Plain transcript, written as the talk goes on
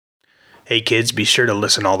Hey kids, be sure to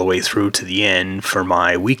listen all the way through to the end for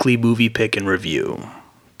my weekly movie pick and review.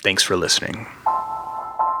 Thanks for listening.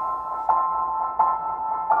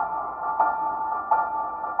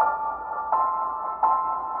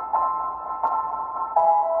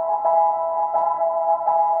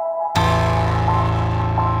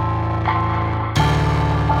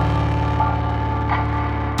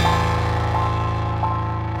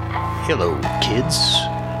 Hello kids.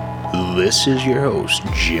 This is your host,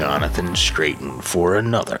 Jonathan Straighton, for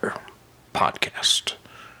another podcast,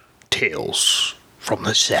 Tales from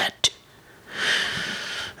the Set.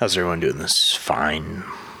 How's everyone doing this fine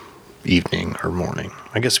evening or morning?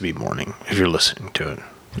 I guess it'd be morning if you're listening to it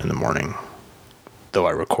in the morning, though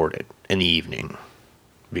I record it in the evening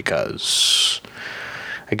because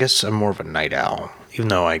I guess I'm more of a night owl, even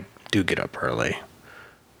though I do get up early.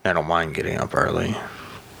 I don't mind getting up early.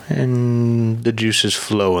 And the juices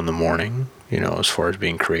flow in the morning, as far as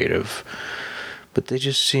being creative. But they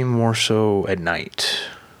just seem more so at night.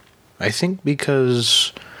 I think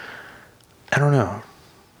because, I don't know,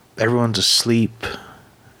 everyone's asleep. It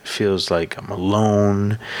feels like I'm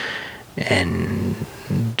alone. And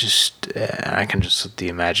I can just let the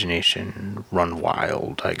imagination run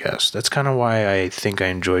wild, I guess. That's kind of why I think I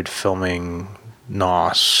enjoyed filming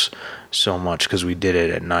NOS so much, because we did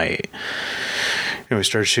it at night. We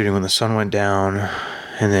started shooting when the sun went down,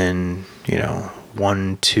 and then,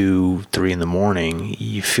 1, 2, 3 in the morning,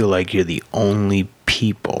 you feel like you're the only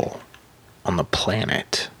people on the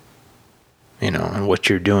planet, and what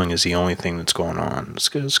you're doing is the only thing that's going on.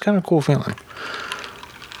 It's kind of a cool feeling.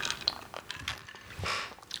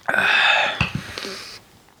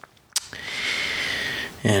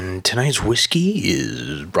 And tonight's whiskey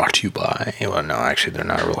is brought to you by, well, no, actually, they're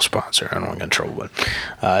not a real sponsor. I don't want to get in trouble, but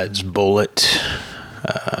it's Bulleit.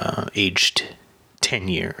 Aged 10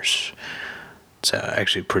 years. It's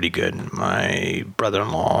actually pretty good. My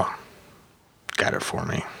brother-in-law got it for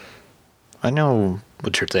me. I know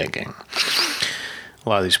what you're thinking. A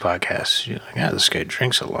lot of these podcasts, you're like, this guy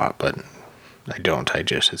drinks a lot, but I don't.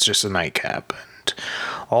 It's just a nightcap. And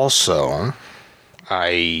also,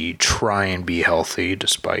 I try and be healthy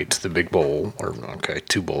despite the big bowl,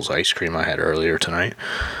 2 bowls of ice cream I had earlier tonight.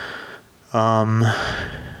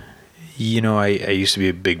 I used to be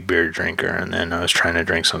a big beer drinker, and then I was trying to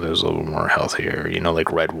drink something that was a little more healthier,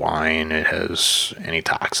 like red wine. It has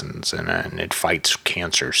antitoxins in it, and it fights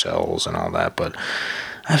cancer cells and all that, but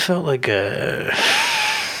I felt like a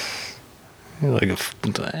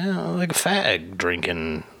fag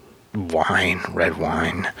drinking wine, red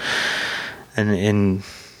wine, and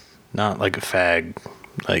not like a fag,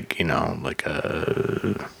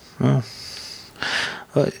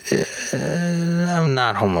 I'm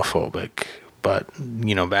not homophobic, but,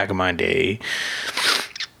 back in my day,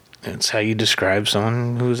 that's how you describe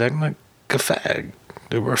someone who's acting like a fag.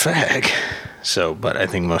 They were a fag. So, but I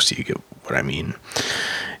think most of you get what I mean.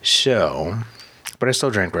 So, but I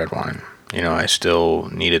still drank red wine. I still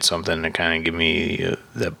needed something to kind of give me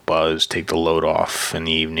that buzz, take the load off in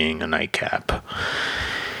the evening, a nightcap.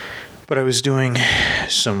 But I was doing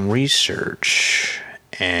some research,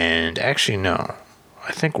 and actually, no.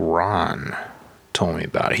 I think Ron told me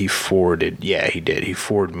about it. He forwarded, he did. He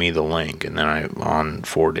forwarded me the link, and then I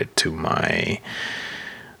forwarded it to my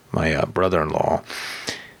brother-in-law,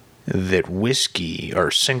 that whiskey, or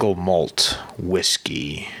single malt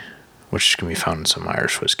whiskey, which can be found in some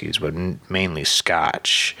Irish whiskeys, but mainly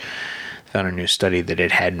Scotch, found a new study that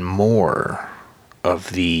it had more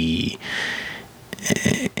of the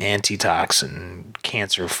antitoxin,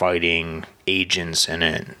 cancer-fighting agents in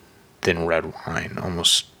it than red wine,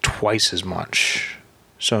 almost twice as much.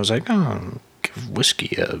 So I was like, give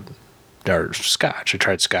whiskey or Scotch. I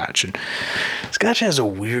tried Scotch, and Scotch has a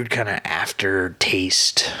weird kind of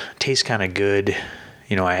aftertaste. Tastes kind of good.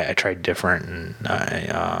 I tried different,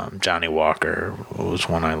 and Johnny Walker was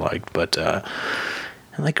one I liked, but I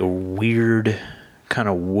like a weird kind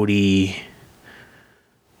of woody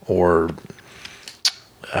or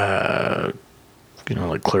like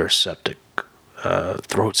Chloraseptic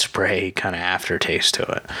throat spray kind of aftertaste to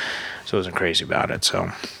it. So I wasn't crazy about it.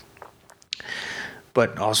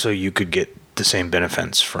 But also you could get the same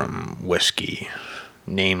benefits from whiskey,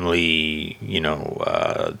 namely,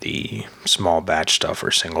 the small batch stuff or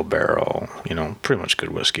single barrel, pretty much good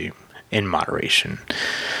whiskey in moderation.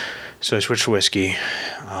 So I switched to whiskey.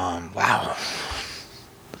 Wow.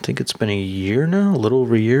 I think it's been a year now, a little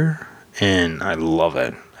over a year, and I love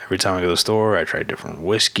it. Every time I go to the store, I try different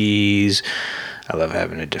whiskeys. I love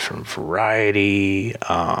having a different variety.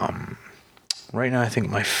 Right now, I think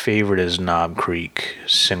my favorite is Knob Creek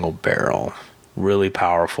Single Barrel. Really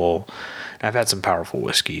powerful. I've had some powerful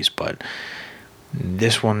whiskeys, but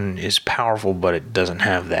this one is powerful, but it doesn't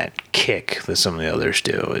have that kick that some of the others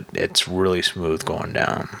do. It's really smooth going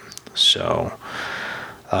down. So,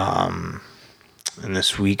 and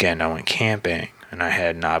this weekend I went camping, and I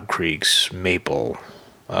had Knob Creek's maple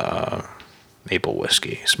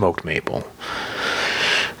whiskey, smoked maple.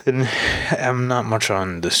 And I'm not much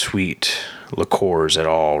on the sweet liqueurs at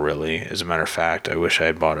all, really. As a matter of fact, I wish I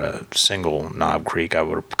had bought a single Knob Creek. I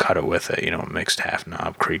would have cut it with it, mixed half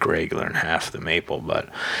Knob Creek regular and half the maple. But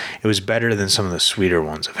it was better than some of the sweeter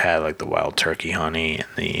ones I've had, like the Wild Turkey honey and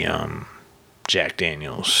the Jack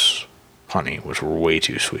Daniel's honey, which were way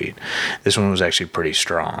too sweet. This one was actually pretty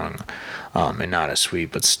strong, and not as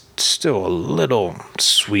sweet, but still a little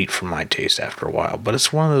sweet for my taste after a while. But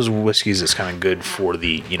it's one of those whiskeys that's kind of good for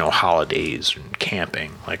the holidays and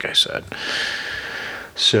camping, like I said.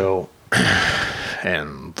 So,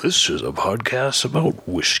 and this is a podcast about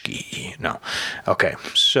whiskey. No, okay.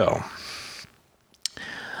 So,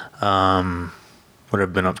 what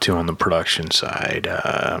I've been up to on the production side.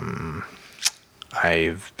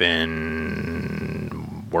 I've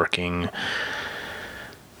been working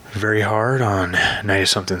very hard on Night of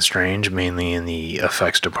Something Strange, mainly in the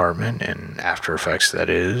effects department and After Effects, that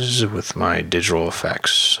is, with my digital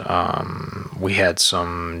effects. We had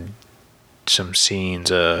some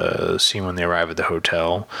scenes, a scene when they arrive at the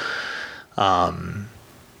hotel. Some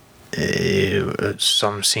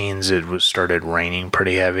scenes it started raining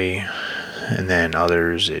pretty heavy, and then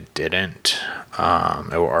others it didn't.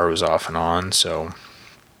 It was off and on, so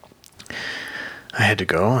I had to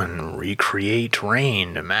go and recreate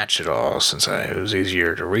rain to match it all, since it was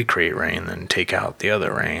easier to recreate rain than take out the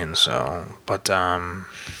other rain. So, but I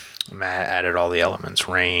added all the elements: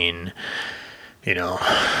 rain,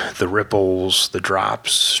 the ripples, the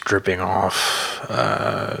drops dripping off,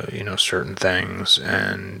 certain things,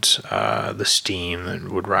 and the steam that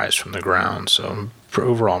would rise from the ground. So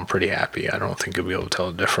overall, I'm pretty happy. I don't think you'll be able to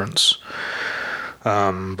tell the difference.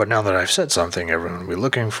 But now that I've said something, everyone will be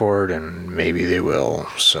looking for it, and maybe they will.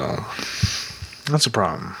 So that's a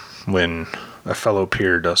problem when a fellow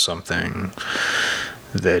peer does something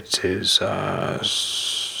that is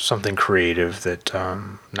something creative that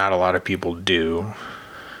not a lot of people do.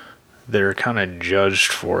 They're kind of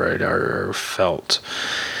judged for it, or felt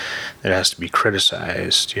it has to be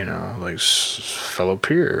criticized, like fellow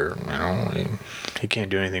peer, he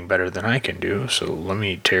can't do anything better than I can do, so let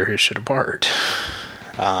me tear his shit apart.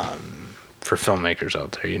 For filmmakers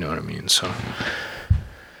out there, you know what I mean? So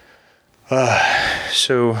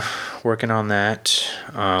working on that.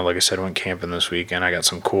 Like I said, I went camping this weekend. I got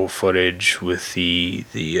some cool footage with the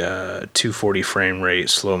 240 frame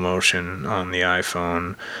rate slow motion on the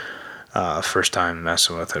iPhone. First time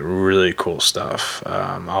messing with it. Really cool stuff.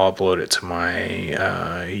 I'll upload it to my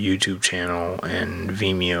YouTube channel and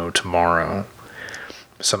Vimeo tomorrow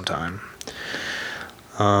sometime.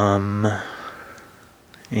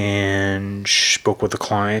 And spoke with a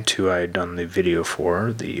client who I had done the video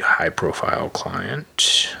for, the high profile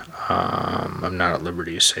client. I'm not at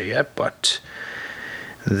liberty to say yet, but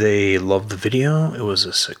they loved the video. It was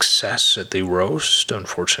a success at the roast.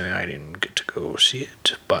 Unfortunately, I didn't get to go see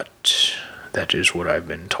it, but that is what I've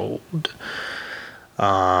been told.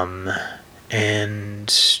 And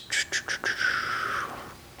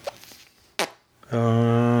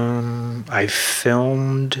I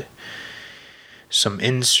filmed some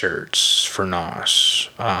inserts for NOS.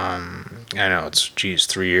 I know it's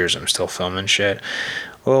 3 years I'm still filming shit.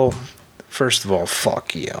 Well, first of all,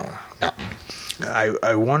 fuck you. No.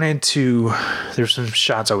 I wanted to, there's some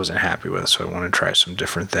shots I wasn't happy with, so I wanted to try some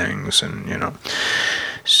different things, and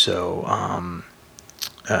so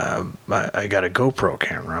I got a GoPro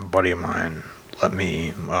camera. A buddy of mine let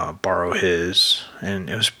me borrow his, and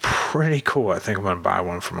it was pretty cool. I think I'm gonna buy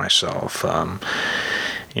one for myself. I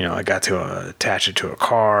got to attach it to a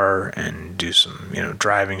car and do some,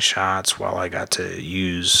 driving shots while I got to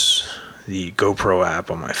use the GoPro app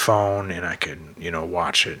on my phone, and I could,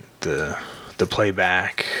 watch it, the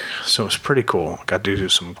playback. So it was pretty cool. Got to do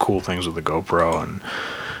some cool things with the GoPro and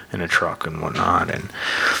in a truck and whatnot, and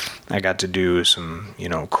I got to do some,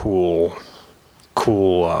 cool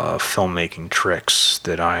filmmaking tricks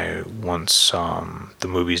that I, once the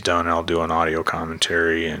movie's done, I'll do an audio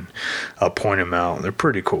commentary and I'll point them out. They're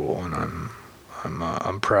pretty cool, and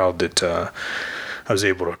I'm proud that I was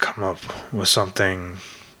able to come up with something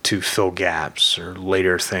to fill gaps or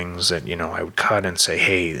later things that I would cut and say,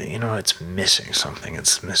 hey, it's missing something.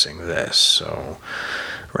 It's missing this. So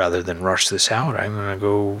rather than rush this out, I'm gonna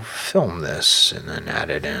go film this and then add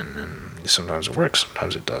it in. And sometimes it works,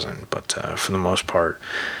 sometimes it doesn't. But for the most part,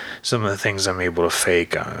 some of the things I'm able to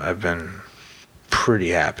fake, I've been pretty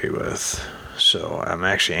happy with. So I'm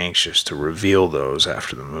actually anxious to reveal those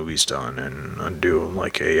after the movie's done and do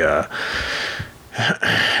like I'm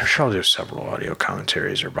sure I'll do several audio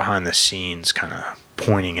commentaries or behind the scenes kind of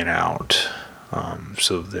pointing it out,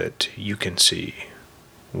 so that you can see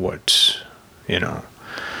what you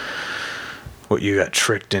got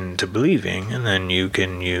tricked into believing, and then you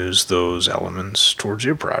can use those elements towards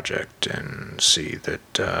your project and see that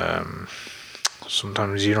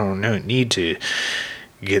sometimes you don't need to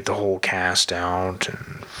get the whole cast out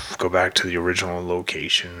and go back to the original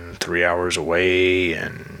location 3 hours away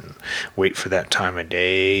and wait for that time of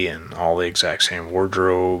day and all the exact same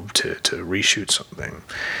wardrobe to reshoot something.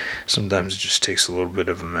 Sometimes it just takes a little bit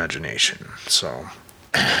of imagination. So,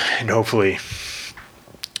 and hopefully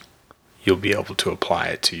you'll be able to apply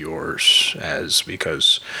it to yours,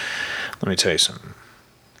 because let me tell you something.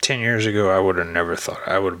 10 years ago, I would have never thought.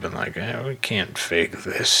 I would have been like, we can't fake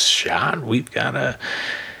this shot. We've got to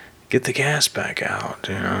get the gas back out,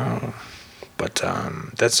 But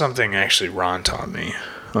that's something actually Ron taught me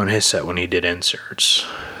on his set when he did inserts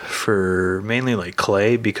for mainly like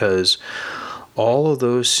Clay, because all of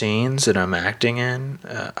those scenes that I'm acting in,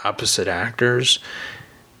 opposite actors,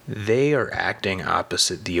 they are acting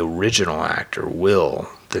opposite the original actor, Will,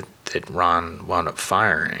 that Ron wound up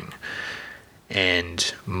firing.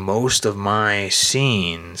 And most of my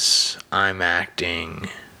scenes, I'm acting,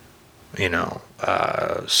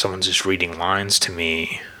 someone's just reading lines to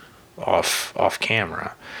me off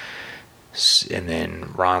camera. And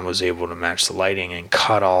then Ron was able to match the lighting and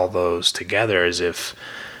cut all those together as if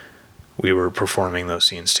we were performing those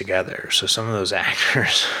scenes together. So some of those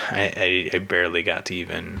actors, I barely got to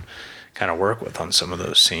even kind of work with on some of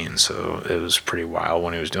those scenes. So it was pretty wild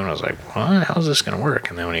when he was doing it. I was like, what? How's this going to work?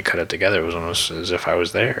 And then when he cut it together, it was almost as if I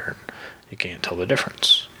was there. You can't tell the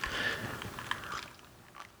difference.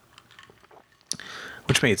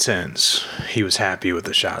 Which made sense. He was happy with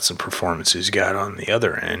the shots and performances he got on the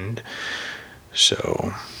other end.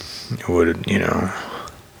 So it would,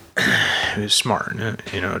 it was smart,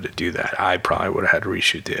 to do that. I probably would have had to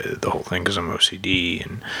reshoot the whole thing because I'm OCD,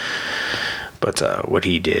 but what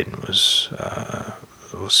he did was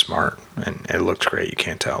smart, and it looked great. You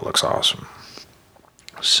can't tell; it looks awesome.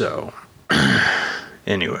 So,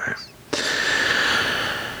 anyway,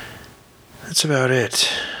 that's about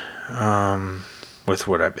it. With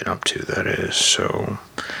what I've been up to, that is. So,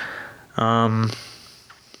 let's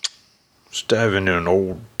dive into an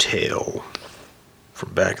old tale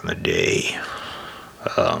from back in the day.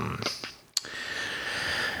 It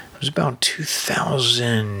was about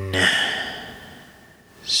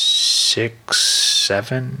 2006,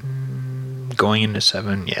 7, going into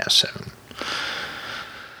 7. Yeah, 7.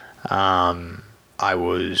 I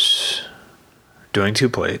was doing 2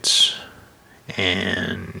 plates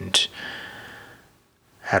and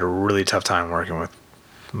had a really tough time working with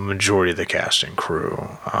the majority of the cast and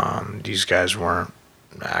crew. These guys weren't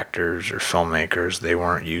actors or filmmakers. They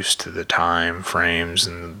weren't used to the time frames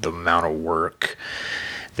and the amount of work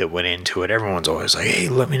that went into it. Everyone's always like, hey,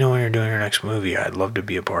 let me know when you're doing your next movie. I'd love to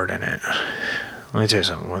be a part in it. Let me tell you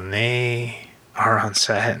something. When they are on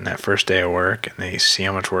set and that first day of work and they see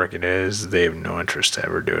how much work it is, they have no interest to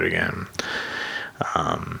ever do it again.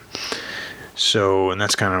 And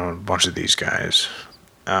that's kind of a bunch of these guys.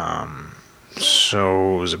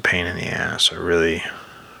 So it was a pain in the ass. I really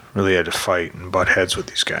had to fight and butt heads with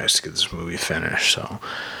these guys to get this movie finished. So,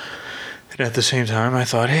 and at the same time, I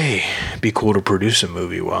thought, hey, it'd be cool to produce a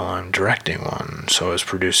movie while I'm directing one. So I was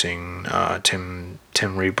producing Tim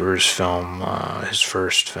Reaper's film, his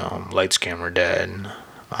first film, Lights, Camera, Dead.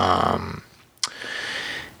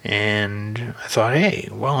 And I thought, hey,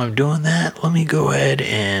 while I'm doing that, let me go ahead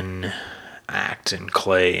and act in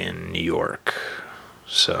Clay in New York.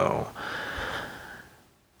 So,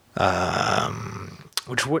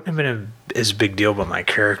 which wouldn't have been as big deal, but my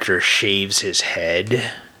character shaves his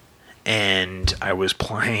head, and I was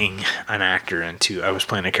playing a character in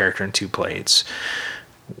 2 plates,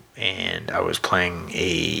 and I was playing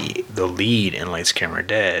the lead in Lights, Camera,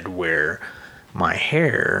 Dead, where my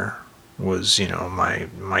hair was,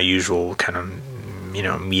 my usual kind of,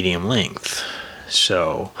 medium length.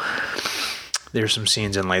 So there's some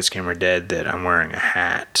scenes in Lights, Camera, Dead that I'm wearing a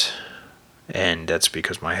hat, and that's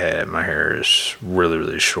because my hair is really,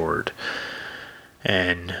 really short.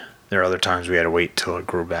 And there are other times we had to wait till it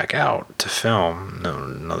grew back out to film.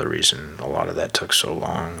 Another reason a lot of that took so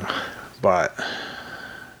long. But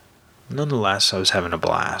nonetheless, I was having a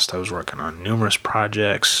blast. I was working on numerous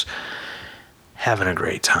projects, having a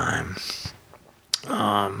great time.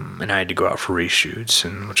 And I had to go out for reshoots,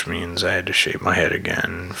 which means I had to shave my head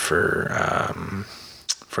again for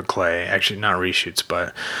for Clay. Actually, not reshoots,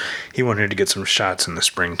 but he wanted to get some shots in the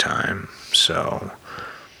springtime. So,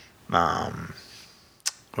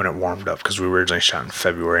 when it warmed up, because we originally shot in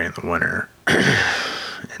February in the winter.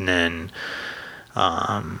 And then,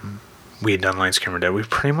 we had done Lights, Camera, Dead. We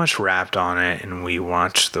pretty much wrapped on it, and we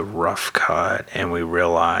watched the rough cut, and we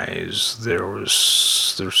realized there was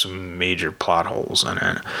some major plot holes in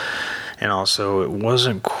it. And also, it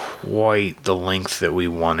wasn't quite the length that we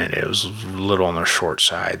wanted. It was a little on the short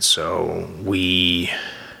side. So we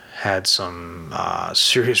had some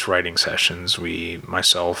serious writing sessions.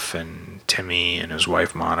 Myself and Timmy and his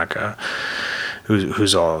wife Monica,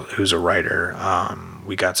 who's a writer,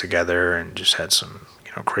 we got together and just had some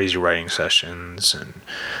crazy writing sessions, and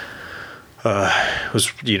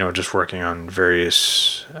was just working on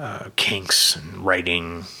various kinks and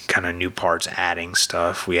writing kind of new parts, adding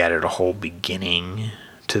stuff. We added a whole beginning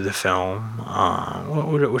to the film,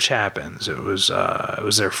 which happens. It was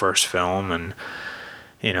their first film, and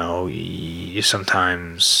you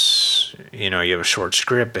sometimes you have a short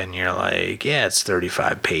script and you're like, yeah, it's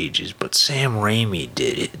 35 pages, but Sam Raimi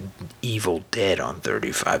did it, Evil Dead, on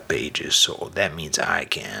 35 pages, so that means I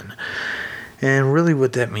can. And really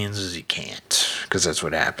what that means is you can't, because that's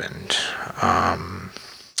what happened.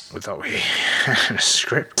 We thought we had a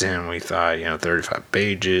script, and we thought, 35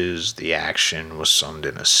 pages, the action was summed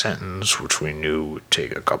in a sentence, which we knew would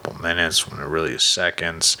take a couple minutes when it really is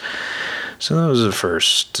seconds. So that was the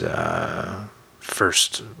first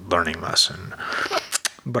learning lesson.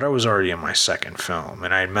 But I was already in my second film,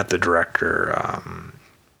 and I had met the director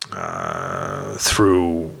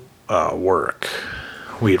through work.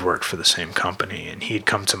 We had worked for the same company, and he'd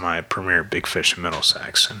come to my premiere, Big Fish in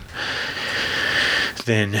Middlesex. And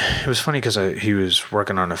then it was funny because he was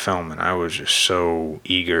working on a film, and I was just so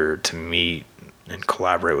eager to meet and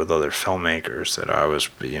collaborate with other filmmakers that I was,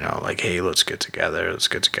 like, hey, let's get together.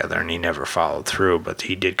 And he never followed through, but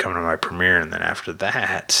he did come to my premiere. And then after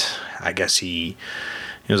that, I guess he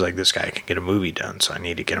was like, this guy can get a movie done, so I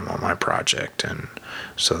need to get him on my project. And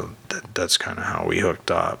so that's kind of how we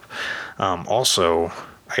hooked up. Also,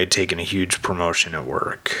 I had taken a huge promotion at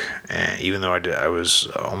work, and even though I was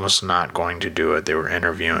almost not going to do it, they were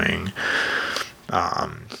interviewing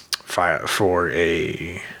for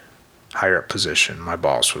a higher up position. My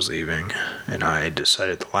boss was leaving, and I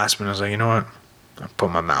decided at the last minute, I was like, you know what? I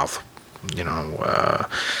put my mouth,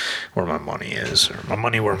 where my money is, or my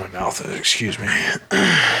money where my mouth is, excuse me.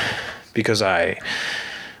 Because I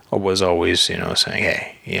was always, saying,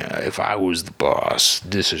 hey, if I was the boss,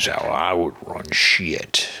 this is how I would run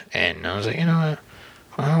shit. And I was like, what?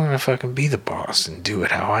 I don't know if I can be the boss and do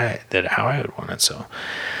it how I would want it. So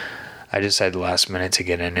I decided last minute to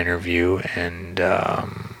get an interview, and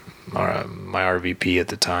my RVP at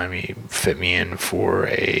the time, he fit me in for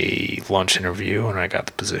a lunch interview, and I got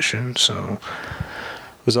the position. So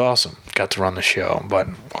it was awesome. Got to run the show, but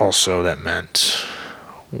also that meant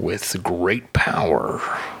with great power,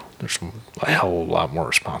 there's a hell of a lot more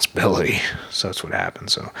responsibility. So that's what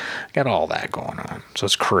happened. So I got all that going on. So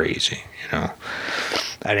it's crazy, I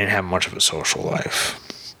didn't have much of a social life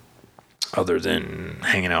other than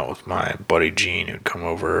hanging out with my buddy Gene, who'd come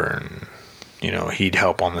over, and he'd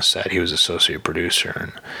help on the set. He was associate producer,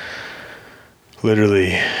 and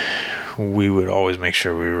literally we would always make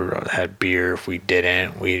sure we had beer. If we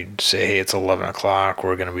didn't, we'd say, hey, it's 11 o'clock.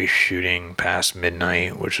 We're going to be shooting past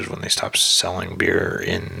midnight, which is when they stopped selling beer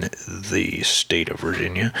in the state of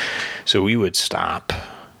Virginia. So we would stop,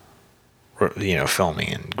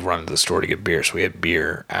 filming and run to the store to get beer. So we had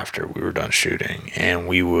beer after we were done shooting, and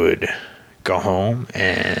we would go home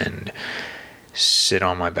and sit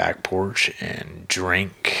on my back porch and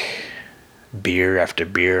drink beer after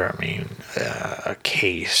beer. I mean, a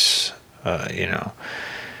case, we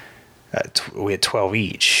had 12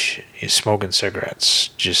 each, smoking cigarettes,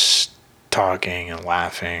 just talking and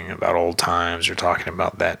laughing about old times, or talking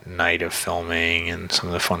about that night of filming and some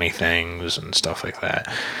of the funny things and stuff like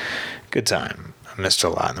that. Good time. I missed a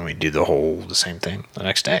lot, and then we'd do the same thing the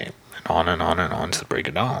next day, and on and on and on to the break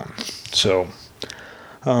of dawn. So,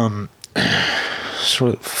 so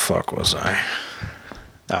where the fuck was I?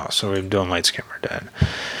 Oh, so we're doing Lights, Camera, Dead.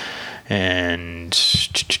 And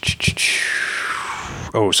so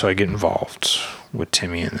I get involved with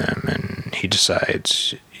Timmy and them, and he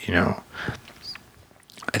decides, I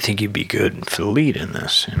think you'd be good for the lead in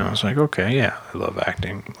this. I was like, okay, yeah, I love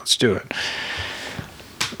acting. Let's do it.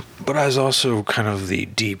 But I was also kind of the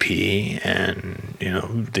DP and,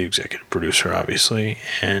 the executive producer, obviously,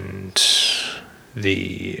 and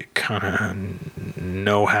the kind of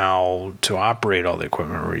know-how to operate all the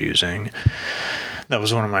equipment we're using. that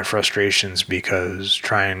was one of my frustrations, because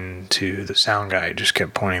the sound guy just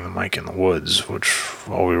kept pointing the mic in the woods, which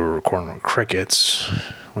while we were recording with crickets,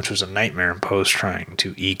 which was a nightmare in post trying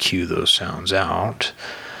to EQ those sounds out.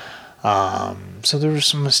 So there were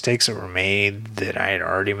some mistakes that were made that I had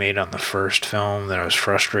already made on the first film that I was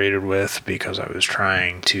frustrated with, because I was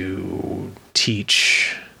trying to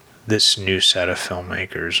teach this new set of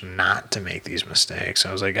filmmakers not to make these mistakes.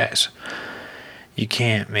 I was like, guys, you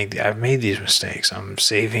can't I've made these mistakes. I'm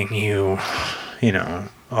saving you, a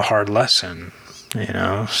hard lesson,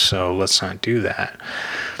 so let's not do that.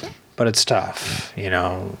 But it's tough,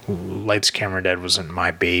 Lights, Camera, Dead wasn't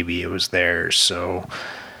my baby, it was theirs. So,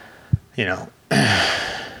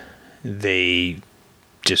 they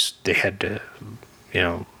had to,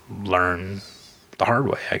 learn the hard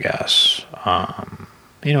way, I guess.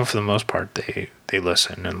 For the most part, they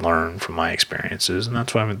listen and learn from my experiences, and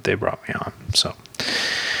that's why they brought me on. So,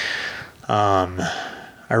 I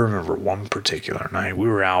remember one particular night we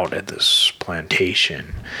were out at this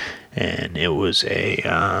plantation, and it was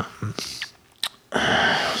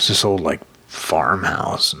this old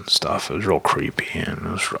farmhouse and stuff. It was real creepy, and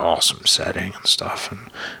it was an awesome setting and stuff.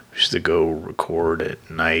 And we used to go record at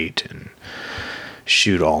night and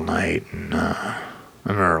shoot all night. And I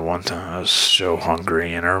remember one time I was so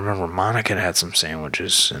hungry, and I remember Monica had some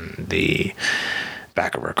sandwiches in the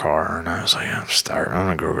back of her car, and I was like, I'm starving, I'm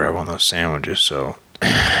gonna go grab one of those sandwiches. So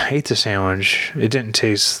I ate the sandwich. It didn't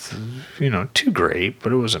taste too great,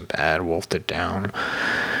 but it wasn't bad. Wolfed it down,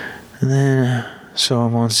 and then so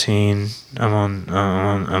I'm on scene.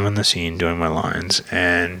 I'm in the scene doing my lines,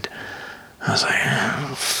 and I was like,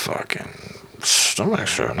 fucking stomach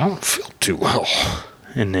hurt. I don't feel too well.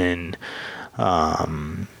 And then I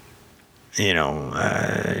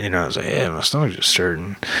was like, yeah, my stomach just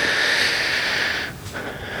hurting.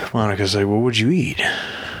 Monica's like, well, what'd you eat?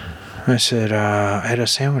 I said, I had a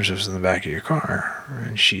sandwich that was in the back of your car.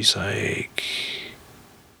 And she's like,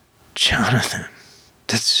 Jonathan,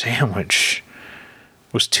 that sandwich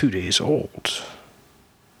was 2 days old.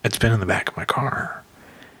 It's been in the back of my car.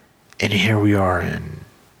 And here we are in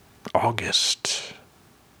August,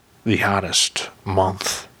 the hottest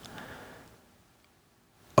month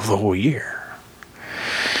of the whole year.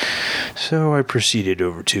 So I proceeded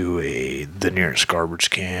over to the nearest garbage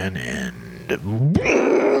can and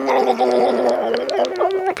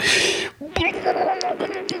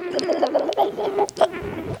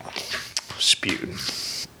spewed.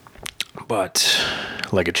 But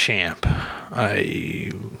like a champ,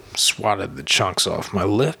 I swatted the chunks off my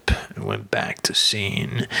lip and went back to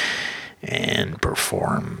scene and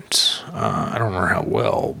performed. I don't remember how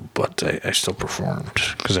well, but I still performed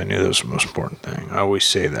because I knew that was the most important thing. I always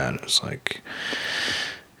say that. It's like,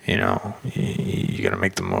 you got to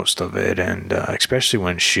make the most of it, and especially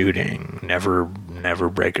when shooting, never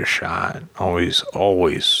break a shot.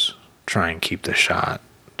 Always try and keep the shot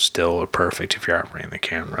still or perfect if you're operating the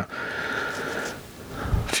camera.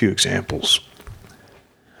 A few examples.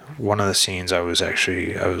 One of the scenes I was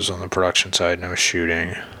on the production side and I was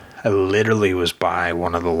shooting. I literally was by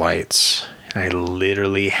one of the lights, and I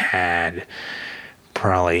literally had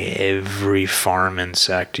probably every farm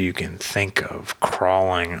insect you can think of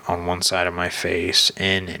crawling on one side of my face,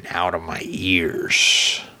 in and out of my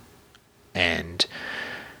ears. And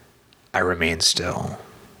I remained still.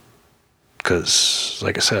 Because,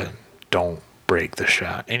 like I said, don't break the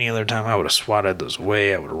shot. Any other time I would have swatted those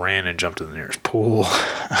away. I would have ran and jumped to the nearest pool.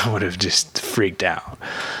 I would have just freaked out.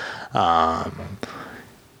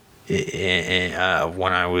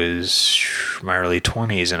 When I was in my early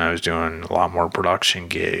 20s and I was doing a lot more production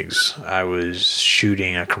gigs, I was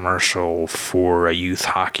shooting a commercial for a youth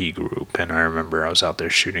hockey group, and I remember I was out there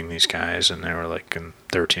shooting these guys, and they were like in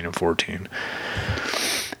 13 and 14,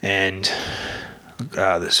 and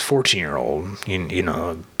this 14-year-old,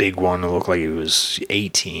 a big one that looked like he was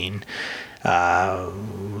 18,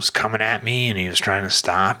 was coming at me, and he was trying to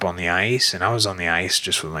stop on the ice, and I was on the ice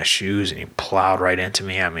just with my shoes, and he plowed right into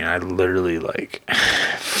me. I mean, I literally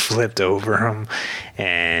flipped over him,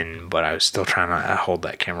 but I was still trying to hold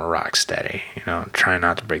that camera rock steady, trying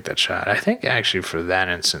not to break that shot. I think actually for that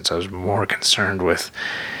instance, I was more concerned with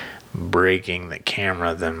breaking the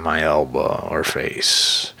camera than my elbow or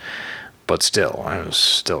face, but still, I was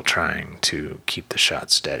still trying to keep the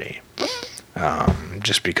shot steady.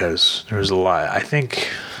 Just because there was a lot. I think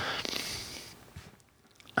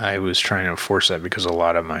I was trying to enforce that because a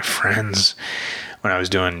lot of my friends, when I was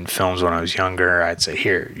doing films when I was younger, I'd say,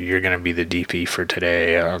 here, you're going to be the DP for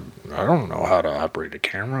today. I don't know how to operate a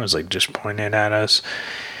camera. I was like, just point it at us.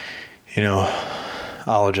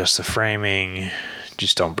 I'll adjust the framing.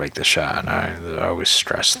 just don't break the shot. I always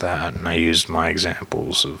stress that, and I used my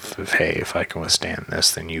examples of hey, if I can withstand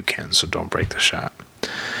this, then you can, so don't break the shot.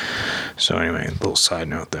 So anyway, a little side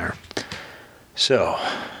note there. So,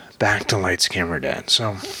 back to Lights, Camera, Dead.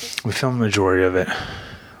 So, we filmed the majority of it.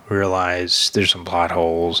 We realized there's some plot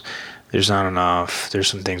holes. There's not enough. There's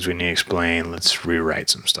some things we need to explain. Let's rewrite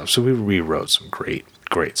some stuff. So, we rewrote some great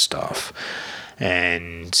stuff.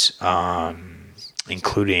 And,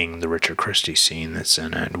 including the Richard Christie scene that's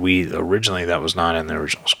in it. Originally, that was not in the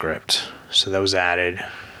original script. So, that was added.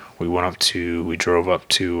 We drove up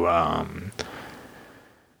to,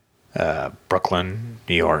 Brooklyn,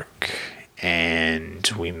 New York, and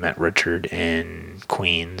we met Richard in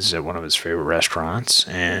Queens at one of his favorite restaurants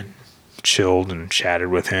and chilled and chatted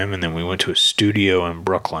with him. And then we went to a studio in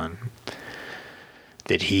Brooklyn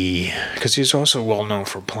because he's also well known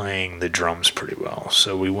for playing the drums pretty well.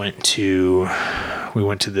 So we went to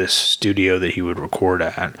this studio that he would record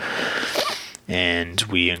at. And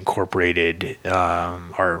we incorporated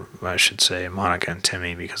Monica and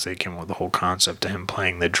Timmy, because they came up with the whole concept of him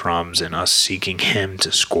playing the drums and us seeking him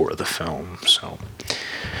to score the film. So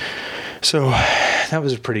that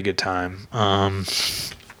was a pretty good time.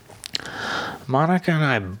 Monica and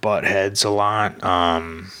I butt heads a lot.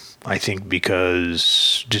 I think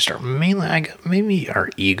because just maybe our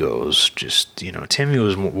egos. Just, Timmy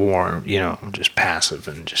was more, just passive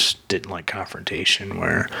and just didn't like confrontation,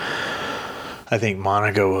 where I think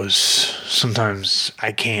Monica was sometimes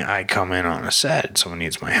I come in on a set, someone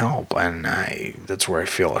needs my help, and that's where I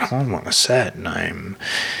feel at home on a set, and I'm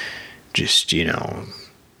just,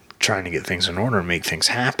 trying to get things in order and make things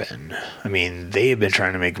happen. I mean, they had been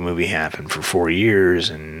trying to make a movie happen for 4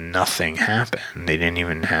 years and nothing happened. They didn't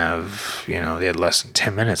even have, they had less than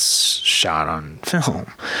 10 minutes shot on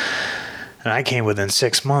film. And I came within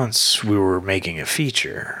 6 months, we were making a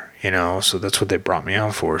feature. So that's what they brought me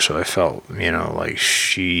out for. So I felt, like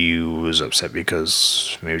she was upset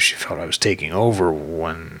because maybe she felt I was taking over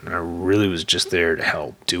when I really was just there to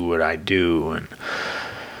help do what I do and,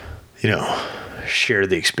 share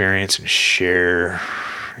the experience and share,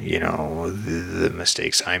 the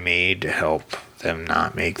mistakes I made to help them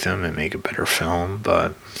not make them and make a better film.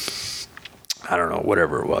 But I don't know,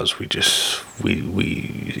 whatever it was, we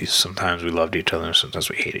sometimes we loved each other and sometimes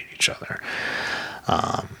we hated each other.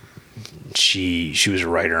 She was a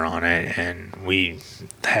writer on it, and we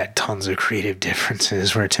had tons of creative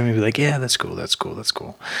differences where Timmy would be like, yeah, that's cool.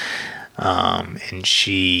 And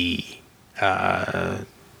she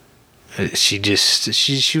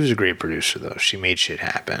was a great producer, though. She made shit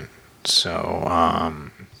happen. So,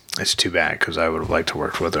 it's too bad, because I would have liked to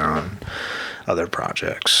work with her on other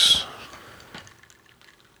projects.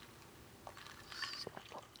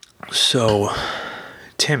 So,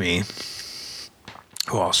 Timmy,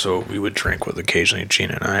 who also we would drink with occasionally,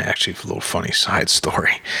 Gina and I, actually, a little funny side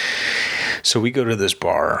story. So we go to this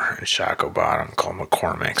bar in Shockoe Bottom called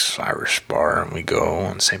McCormick's Irish Bar, and we go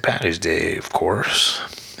on St. Patty's Day, of course,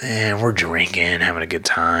 and we're drinking, having a good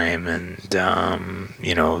time, and,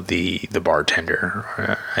 the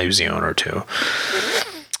bartender, I was the owner too,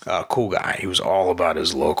 cool guy. He was all about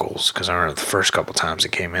his locals, because I remember the first couple times I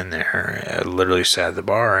came in there, I literally sat at the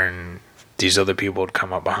bar, and these other people would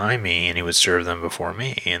come up behind me, and he would serve them before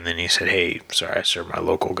me. And then he said, hey, sorry, I served my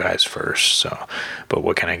local guys first, but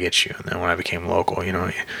what can I get you? And then when I became local, he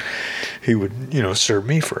would, serve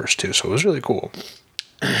me first too. So it was really cool.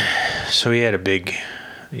 So he had a big,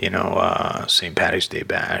 St. Patty's Day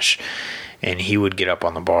bash, and he would get up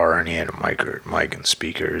on the bar, and he had a mic and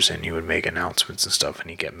speakers, and he would make announcements and stuff. And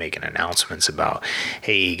he kept making announcements about,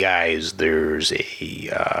 hey guys, there's a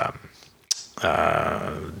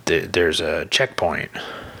checkpoint,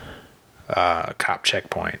 cop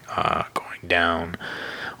checkpoint, going down,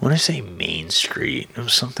 when I say Main Street, it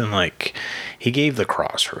was something like, he gave the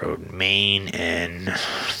crossroad, Main and,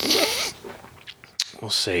 we'll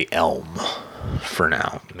say Elm for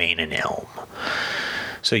now, Main and Elm.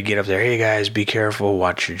 So you get up there, hey guys, be careful,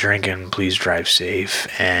 watch your drinking, please drive safe.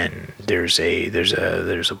 And there's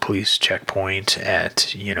a police checkpoint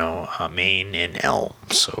at, Main and Elm.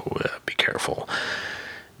 So be careful.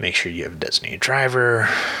 Make sure you have a designated driver,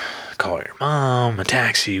 call your mom, a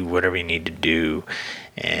taxi, whatever you need to do.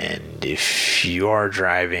 And if you are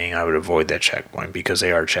driving, I would avoid that checkpoint, because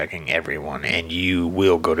they are checking everyone, and you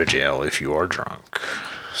will go to jail if you are drunk.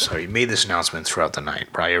 So he made this announcement throughout the night,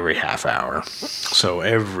 probably every half hour. So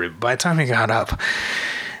by the time he got up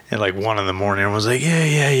at like 1 a.m, I was like,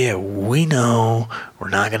 yeah, we know we're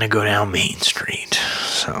not going to go down Main Street.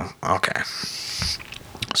 So, okay.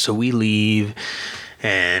 So we leave,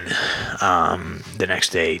 And the next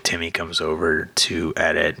day, Timmy comes over to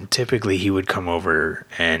edit. Typically, he would come over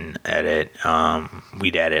and edit.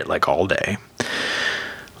 We'd edit like all day.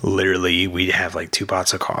 Literally, we'd have like 2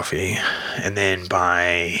 pots of coffee. And then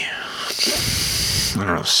by, I don't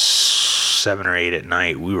know, 7 or 8 at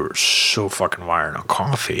night, we were so fucking wired on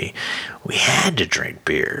coffee. We had to drink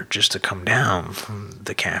beer just to come down from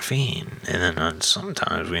the caffeine. And then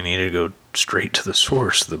sometimes we needed to go straight to the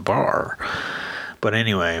source, the bar. But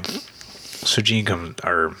anyway, so Gene was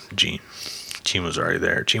already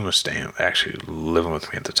there. Gene was actually living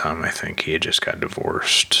with me at the time, I think. He had just got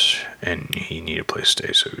divorced, and he needed a place to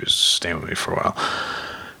stay, so he was staying with me for a while.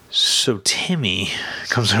 So Timmy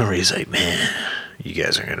comes over, he's like, man, you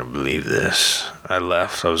guys aren't going to believe this. I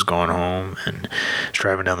left, I was going home, and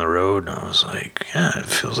driving down the road, and I was like, yeah, it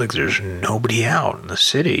feels like there's nobody out in the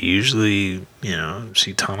city. Usually,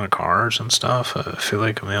 see a ton of cars and stuff. I feel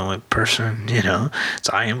like I'm the only person, it's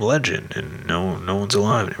I Am Legend, and no one's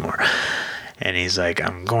alive anymore. And he's like,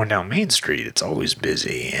 I'm going down Main Street. It's always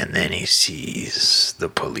busy. And then he sees the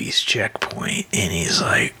police checkpoint, and he's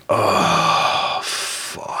like, oh,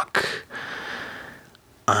 fuck.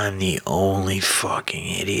 I'm the only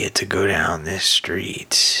fucking idiot to go down this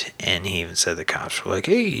street. And he even said the cops were like,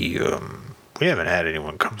 hey, we haven't had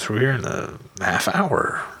anyone come through here in a half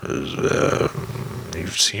hour.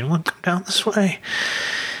 You've seen one come down this way?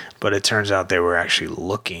 But it turns out they were actually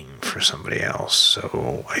looking for somebody else.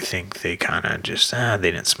 So I think they kind of just, they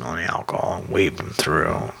didn't smell any alcohol and waved them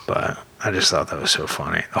through. But I just thought that was so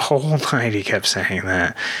funny. The whole night he kept saying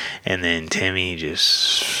that. And then Timmy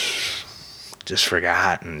just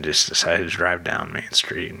forgot and just decided to drive down Main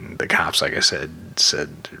Street. And the cops, like I said,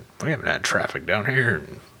 we haven't had traffic down here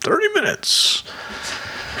in 30 minutes.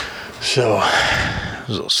 So, it was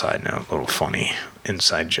a little side note, a little funny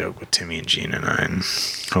inside joke with Timmy and Gene and I, and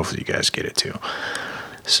hopefully you guys get it too.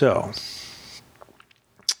 So,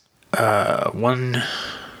 one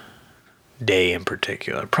day in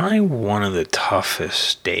particular, probably one of the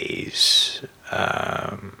toughest days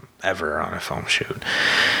ever on a film shoot.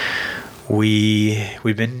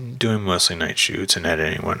 We've been doing mostly night shoots and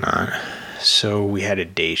editing and whatnot. So we had a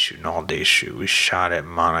day shoot, an all-day shoot. We shot at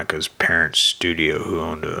Monica's parents' studio, who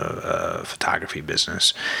owned a photography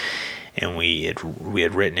business. And we had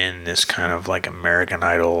written in this kind of like American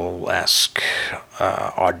Idol-esque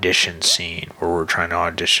audition scene where we're trying to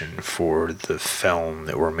audition for the film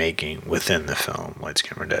that we're making within the film, Lights,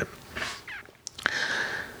 Camera, Dead. It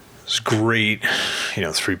was great,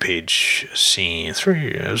 3-page scene. It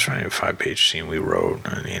was probably a 5-page scene we wrote.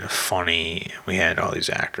 Funny. We had all these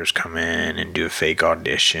actors come in and do a fake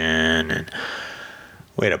audition, and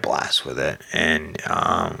we had a blast with it. And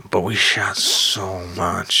but we shot so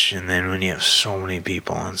much, and then when you have so many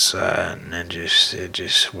people on set, and it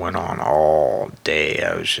just went on all day.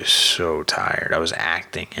 I was just so tired. I was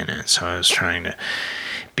acting in it, so I was trying to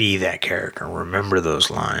be that character, remember those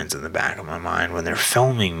lines in the back of my mind. When they're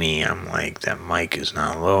filming me, I'm like, that mic is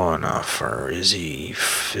not low enough, or is the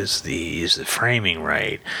framing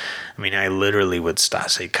right? I mean, I literally would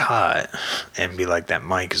say cut and be like, that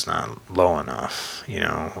mic is not low enough.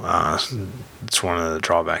 It's one of the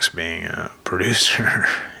drawbacks of being a producer.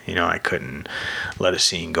 I couldn't let a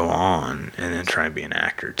scene go on and then try and be an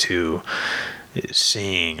actor too,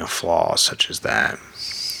 seeing a flaw such as that.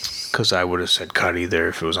 Because I would have said cut either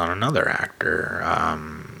if it was on another actor,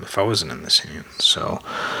 if I wasn't in the scene. So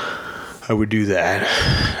I would do that.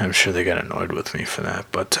 I'm sure they got annoyed with me for that.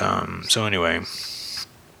 But so anyway,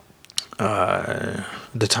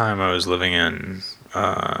 the time I was living in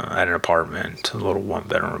at an apartment, a little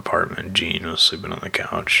 1-bedroom apartment. Gene was sleeping on the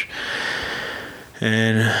couch,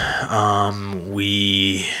 and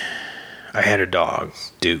I had a dog,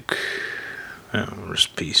 Duke.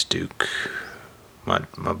 Rest in peace, Duke.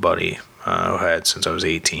 My buddy, who I had since I was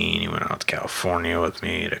 18. He went out to California with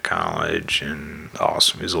me to college, and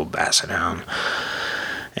awesome. He was a little basset hound,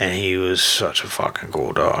 and he was such a fucking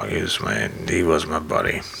cool dog. He was my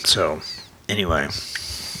buddy. So anyway,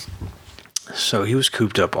 so he was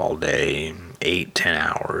cooped up all day, 8-10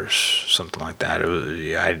 hours, something like that.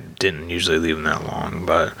 I didn't usually leave him that long,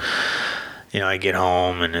 but I get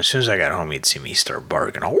home, and as soon as I got home, he'd see me start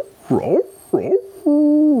barking.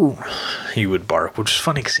 He would bark, which is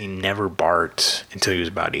funny because he never barked until he was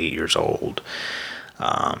about 8 years old.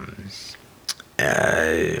 And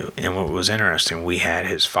what was interesting, we had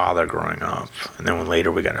his father growing up, and then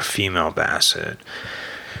later we got a female basset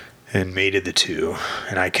and mated the two,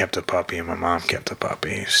 and I kept a puppy and my mom kept a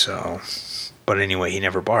puppy. So, But anyway, he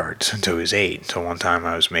never barked until he was 8. Until one time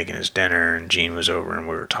I was making his dinner and Gene was over and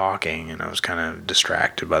we were talking and I was kind of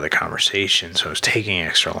distracted by the conversation. So it was taking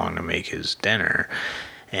extra long to make his dinner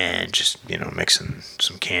and just, mixing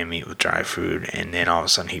some canned meat with dry food. And then all of a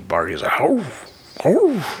sudden he barked. He was like, oh,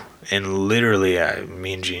 oh. And literally,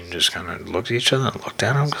 me and Gene just kind of looked at each other and looked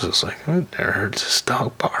at him because it's like, I never heard this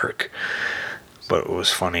dog bark. But it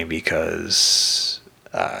was funny because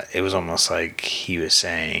it was almost like he was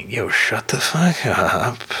saying, yo, shut the fuck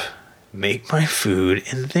up, make my food,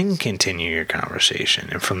 and then continue your conversation.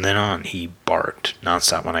 And from then on, he barked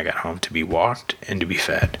nonstop when I got home to be walked and to be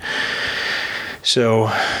fed. So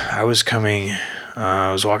I was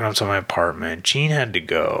walking up to my apartment. Gene had to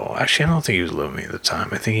go. Actually, I don't think he was living with me at the time.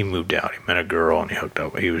 I think he moved out. He met a girl and he hooked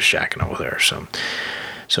up. He was shacking up with her.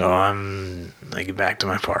 So I get back to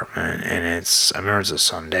my apartment and I remember it's a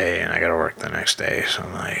Sunday and I got to work the next day. So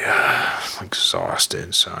I'm like, I'm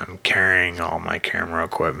exhausted. So I'm carrying all my camera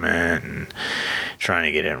equipment and trying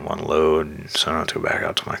to get it in one load so I don't have to go back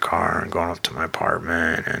out to my car and going up to my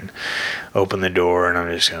apartment and open the door and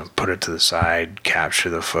I'm just going to put it to the side, capture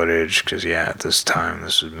the footage. Because at this time,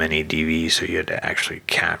 this was mini DV, so you had to actually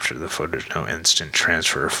capture the footage, no instant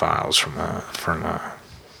transfer of files from a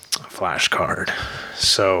flash card.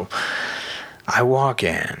 So I walk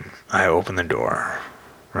in, I open the door,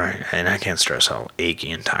 right? And I can't stress how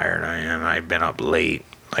achy and tired I am. I've been up late.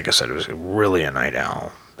 Like I said, it was really a night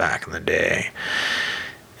owl back in the day.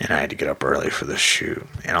 And I had to get up early for the shoot.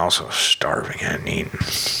 And also starving, I hadn't eaten.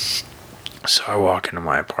 So I walk into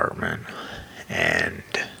my apartment and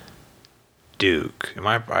Duke,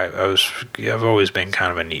 I've always been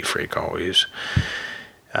kind of a neat freak, always.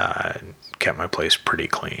 Kept my place pretty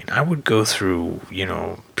clean. I would go through,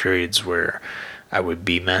 periods where I would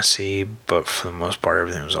be messy, but for the most part,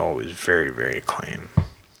 everything was always very, very clean.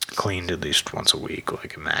 Cleaned at least once a week,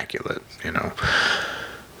 like immaculate,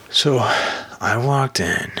 So I walked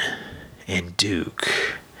in, and Duke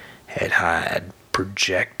had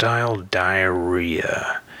projectile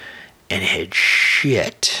diarrhea and had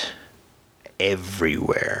shit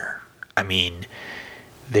everywhere. I mean,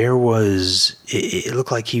 it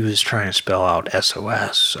looked like he was trying to spell out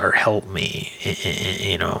SOS or help me,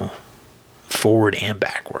 forward and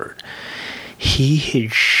backward. He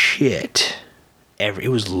had shit it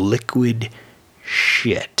was liquid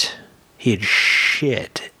shit. He had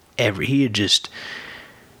shit he had just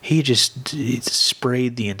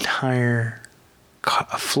sprayed the entire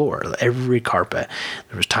floor, every carpet.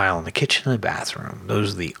 There was tile in the kitchen and the bathroom.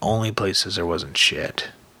 Those are the only places there wasn't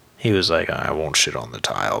shit. He was like, I won't shit on the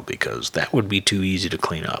tile because that would be too easy to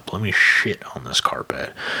clean up. Let me shit on this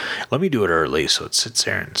carpet. Let me do it early so it sits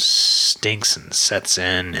there and stinks and sets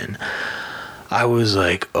in. And I was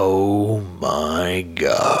like, oh my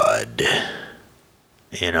God.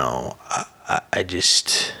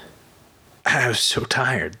 I was so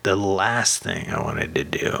tired. The last thing I wanted to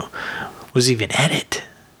do was even edit,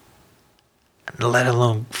 let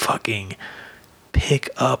alone fucking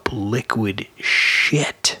pick up liquid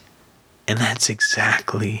shit. And that's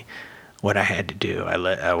exactly what I had to do.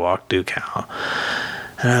 I walked Duke out,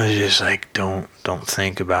 and I was just like, don't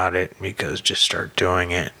think about it, because just start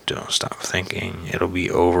doing it. Don't stop thinking. It'll be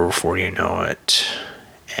over before you know it.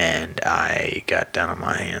 And I got down on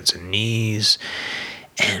my hands and knees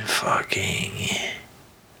and fucking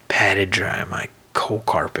patted dry my cold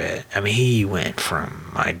carpet. I mean, he went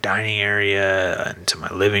from my dining area into my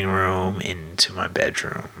living room into my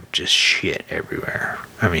bedroom. Just shit everywhere.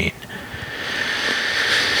 I mean,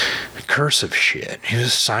 cursive shit. He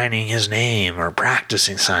was signing his name or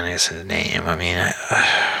practicing signing his name. I mean,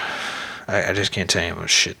 I just can't tell you how much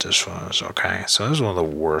shit this was, okay? So this was one of the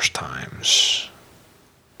worst times.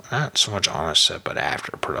 Not so much on a set, but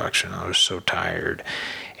after production. I was so tired.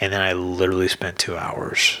 And then I literally spent 2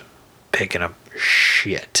 hours picking up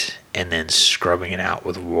shit and then scrubbing it out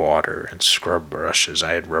with water and scrub brushes.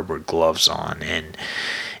 I had rubber gloves on and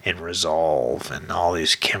Resolve and all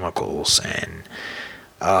these chemicals, and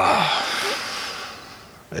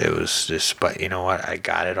it was just, but you know what? I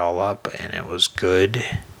got it all up and it was good,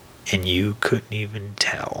 and you couldn't even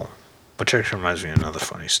tell. Which actually reminds me of another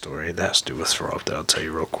funny story that has to do with throw up that I'll tell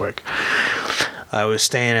you real quick. I was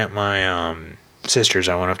staying at my sister's.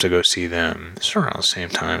 I went up to go see them. It's around the same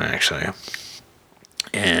time, actually.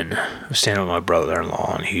 And I was staying with my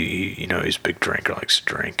brother-in-law, and he's a big drinker, likes to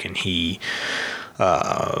drink, and he's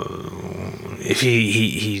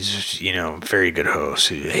very good host.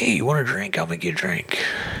 Hey, you want a drink? I'll make you a drink.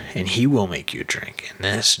 And he will make you a drink, and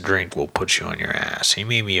this drink will put you on your ass. He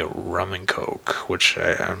made me a rum and coke, which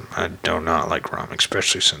I do not like rum,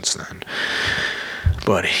 especially since then.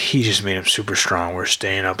 But he just made him super strong. We're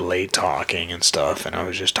staying up late talking and stuff, and I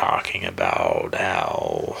was just talking about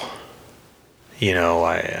how,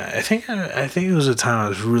 I think it was a time I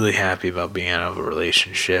was really happy about being out of a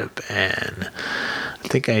relationship, and I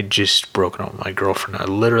think I had just broken up with my girlfriend. I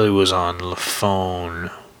literally was on the phone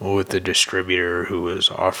with the distributor who was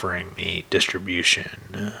offering me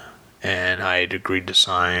distribution, and I had agreed to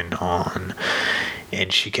sign on,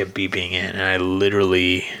 and she kept beeping in, and I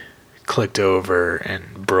literally clicked over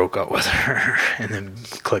and broke up with her and then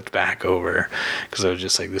clicked back over because I was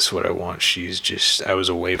just like, this is what I want. I was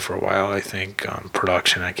away for a while, I think, on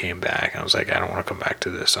production. I came back. I was like, I don't want to come back to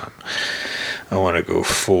this. I want to go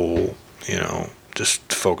full,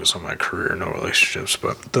 just focus on my career, no relationships.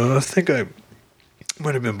 But I think I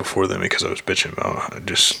might have been before then because I was bitching about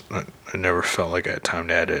I never felt like I had time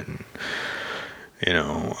to edit, and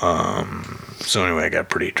so anyway, I got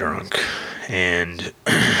pretty drunk, and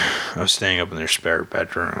I was staying up in their spare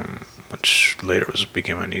bedroom, which later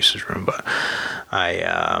became my niece's room. But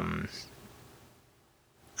I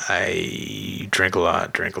drank a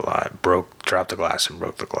lot, dropped the glass and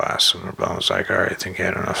broke the glass, and I was like, all right, I think I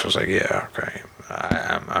had enough. I was like, yeah, okay.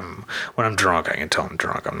 When I'm drunk, I can tell I'm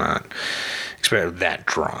drunk. I'm not expecting that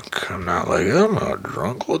drunk. I'm not like, I'm not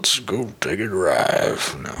drunk, let's go take a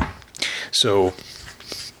drive. No. So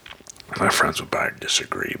my friends would probably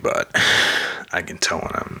disagree, but I can tell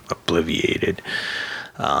when I'm obliviated.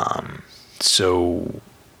 So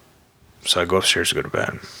I go upstairs to go to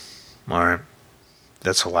bed. All right.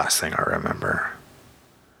 That's the last thing I remember.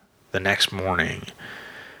 The next morning,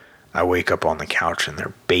 I wake up on the couch in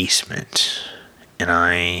their basement, and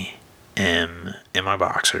I am in my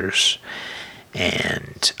boxers,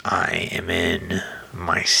 and I am in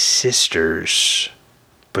my sister's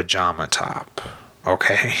pajama top.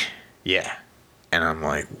 Okay? Yeah. And I'm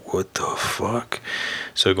like, what the fuck?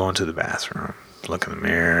 So I go into the bathroom, look in the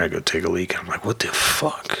mirror, I go take a leak, and I'm like, what the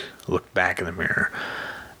fuck? I look back in the mirror.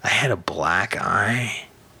 I had a black eye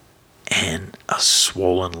and a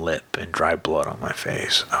swollen lip and dry blood on my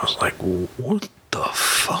face. I was like, what the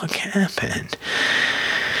fuck happened?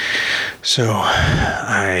 So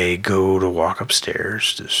I go to walk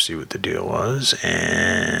upstairs to see what the deal was,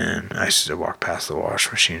 and I walk past the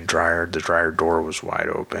wash machine dryer. The dryer door was wide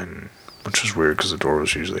open, which was weird because the door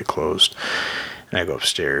was usually closed. And I go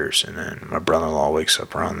upstairs, and then my brother-in-law wakes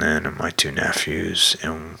up around then, and my two nephews,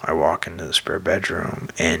 and I walk into the spare bedroom,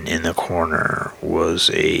 and in the corner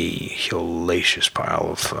was a hellacious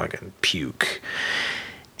pile of fucking puke.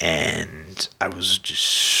 And I was just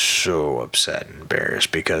so upset and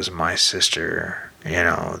embarrassed because my sister,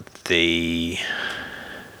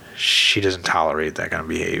 she doesn't tolerate that kind of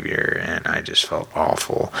behavior, and I just felt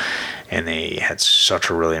awful. And they had such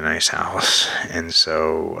a really nice house, and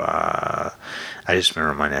so I just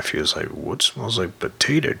remember my nephew was like, what smells like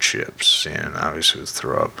potato chips? And obviously it was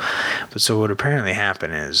throw up. But so what apparently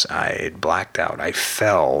happened is I had blacked out. I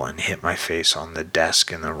fell and hit my face on the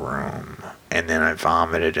desk in the room, and then I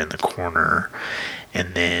vomited in the corner.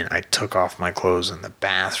 And then I took off my clothes in the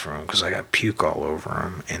bathroom because I got puke all over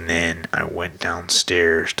them. And then I went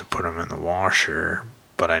downstairs to put them in the washer,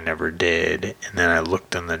 but I never did. And then I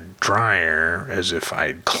looked in the dryer as if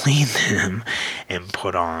I'd cleaned them and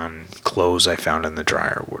put on clothes I found in the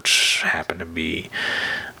dryer, which happened to be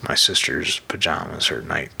my sister's pajamas, her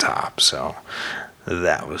night top. So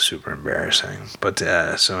that was super embarrassing. But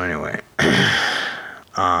so anyway,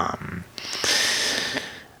 how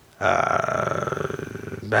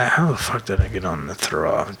the fuck did I get on the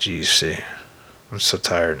throw off? Jeez, see, I'm so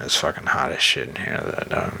tired and it's fucking hot as shit in here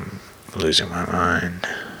that I'm losing my mind.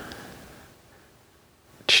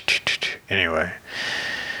 Anyway,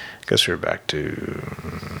 guess we're back to,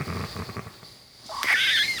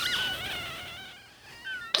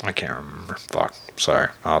 I can't remember. Fuck, sorry.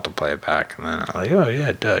 I'll have to play it back, and then I'm like, oh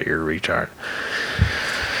yeah, duh, you're a retard.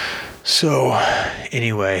 So,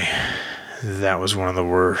 anyway, that was one of the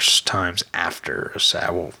worst times after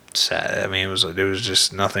sad. I mean, it was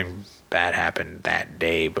just nothing bad happened that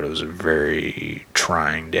day, but it was a very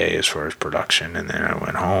trying day as far as production. And then I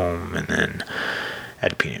went home, and then I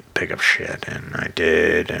had to pick up shit, and I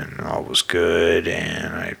did, and all was good,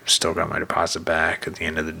 and I still got my deposit back at the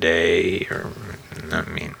end of the day.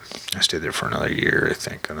 I stayed there for another year, I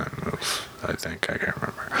think, and then moved. I can't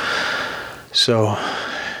remember. So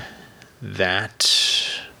that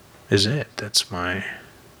is it. That's my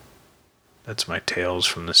tales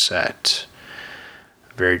from the set.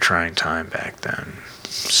 Very trying time back then.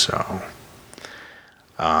 So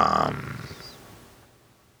I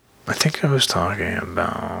think I was talking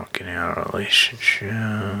about getting out of a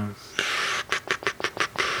relationship.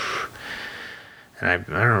 And I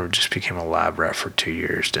don't know, just became a lab rat for 2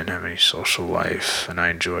 years, didn't have any social life, and I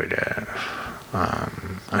enjoyed it. I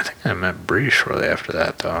think I met Bree shortly after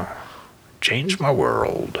that, though. Changed my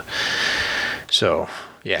world. So,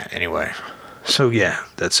 yeah, anyway. So, yeah,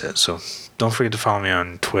 that's it. So, don't forget to follow me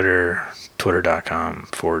on Twitter, twitter.com/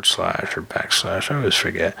 or / I always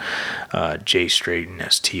forget. J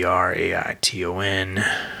Straighton, STRAITON.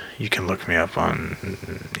 You can look me up on,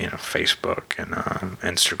 Facebook and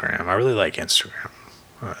Instagram. I really like Instagram.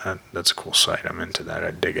 That's a cool site. I'm into that.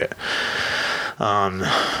 I dig it.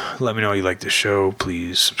 Let me know you like the show.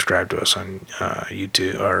 Please subscribe to us on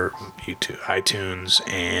iTunes,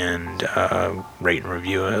 and rate and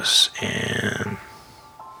review us. And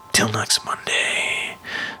till next Monday,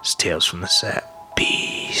 it's Tales from the Set.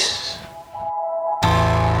 Peace.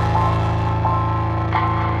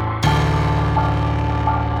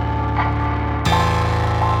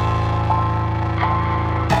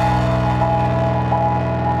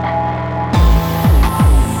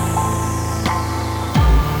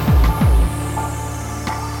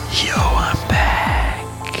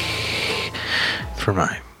 For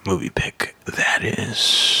my movie pick, that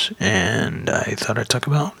is. And I thought I'd talk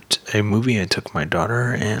about a movie I took my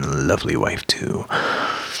daughter and lovely wife to.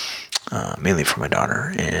 Mainly for my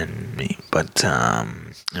daughter and me, but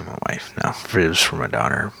and my wife. No, it was for my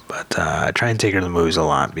daughter. But I try and take her to the movies a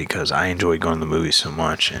lot because I enjoy going to the movies so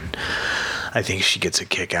much, and I think she gets a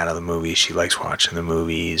kick out of the movies. She likes watching the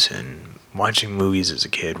movies, and watching movies as a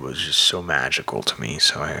kid was just so magical to me,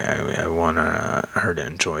 so I want her to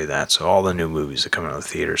enjoy that. So all the new movies that come out of the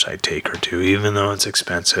theaters, I take her to, even though it's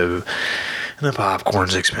expensive, and the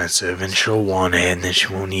popcorn's expensive, and she'll want it, and then she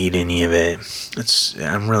won't eat any of it.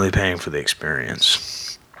 I'm really paying for the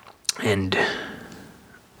experience. And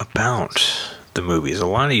about the movies, a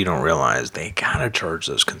lot of you don't realize they gotta charge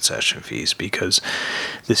those concession fees, because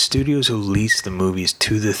the studios who lease the movies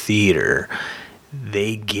to the theater,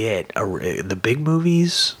 they get the big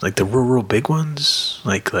movies, like the real big ones,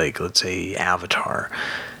 like let's say Avatar.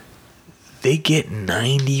 They get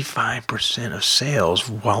 95% of sales,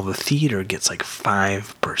 while the theater gets like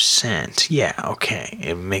 5%. Yeah, okay,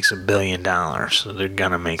 it makes $1 billion, so they're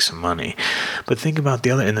gonna make some money. But think about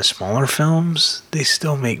in the smaller films, they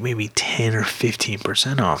still make maybe 10 or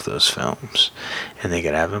 15% off those films, and they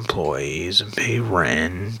gotta have employees and pay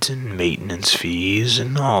rent and maintenance fees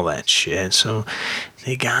and all that shit. So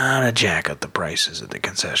they gotta jack up the prices at the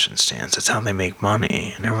concession stands. That's how they make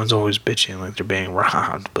money. And everyone's always bitching like they're being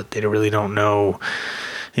robbed, but they really don't know,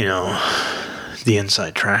 the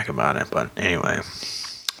inside track about it. But anyway,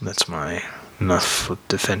 that's enough with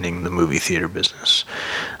defending the movie theater business.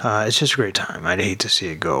 It's just a great time. I'd hate to see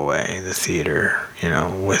it go away, the theater,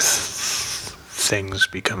 with things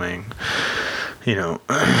becoming,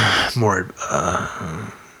 more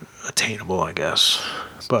attainable, I guess.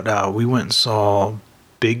 But we went and saw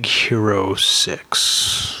Big Hero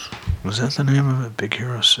 6. Was that the name of it? Big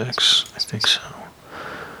Hero 6? I think so.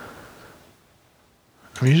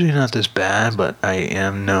 I'm usually not this bad, but I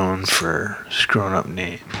am known for screwing up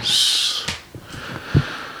names.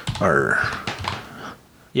 Big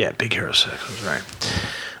Hero 6 was right.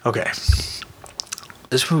 Okay.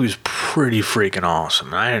 This movie's pretty freaking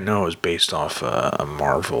awesome. I didn't know it was based off a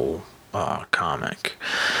Marvel comic.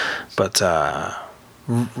 But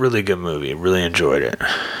really good movie. Really enjoyed it.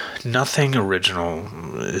 Nothing original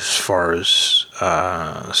as far as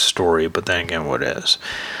story, but then again, what is?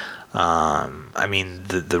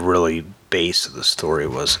 The really base of the story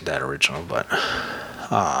wasn't that original, but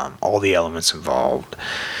all the elements involved.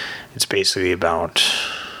 It's basically about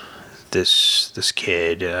this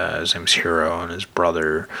kid, his name's Hero, and his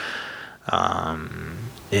brother.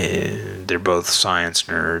 They're both science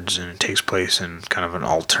nerds, and it takes place in kind of an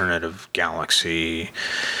alternative galaxy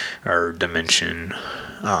or dimension.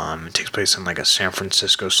 It takes place in like a San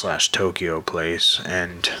Francisco / Tokyo place,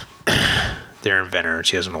 and they're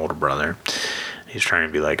inventors. He has an older brother. He's trying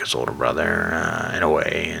to be like his older brother in a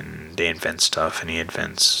way, and they invent stuff, and he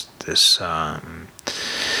invents this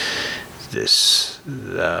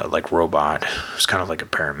like robot. It's kind of like a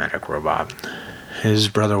paramedic robot. His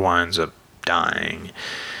brother winds up dying,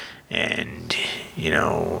 and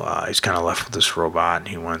he's kind of left with this robot, and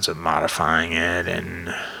he winds up modifying it,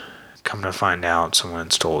 and come to find out someone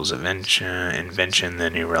stole his invention.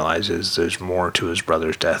 Then he realizes there's more to his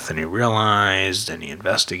brother's death than he realized, and he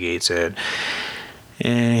investigates it,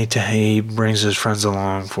 and he brings his friends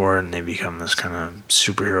along for it, and they become this kind of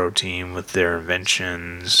superhero team with their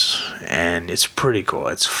inventions, and it's pretty cool.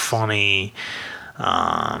 It's funny.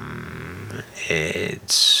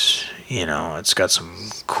 It's got some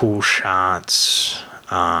cool shots.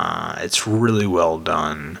 It's really well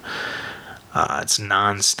done. It's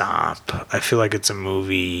nonstop. I feel like it's a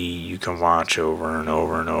movie you can watch over and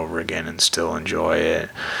over and over again and still enjoy it.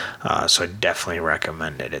 So I definitely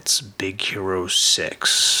recommend it. It's Big Hero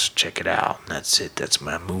 6. Check it out. That's it. That's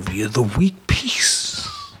my movie of the week. Peace.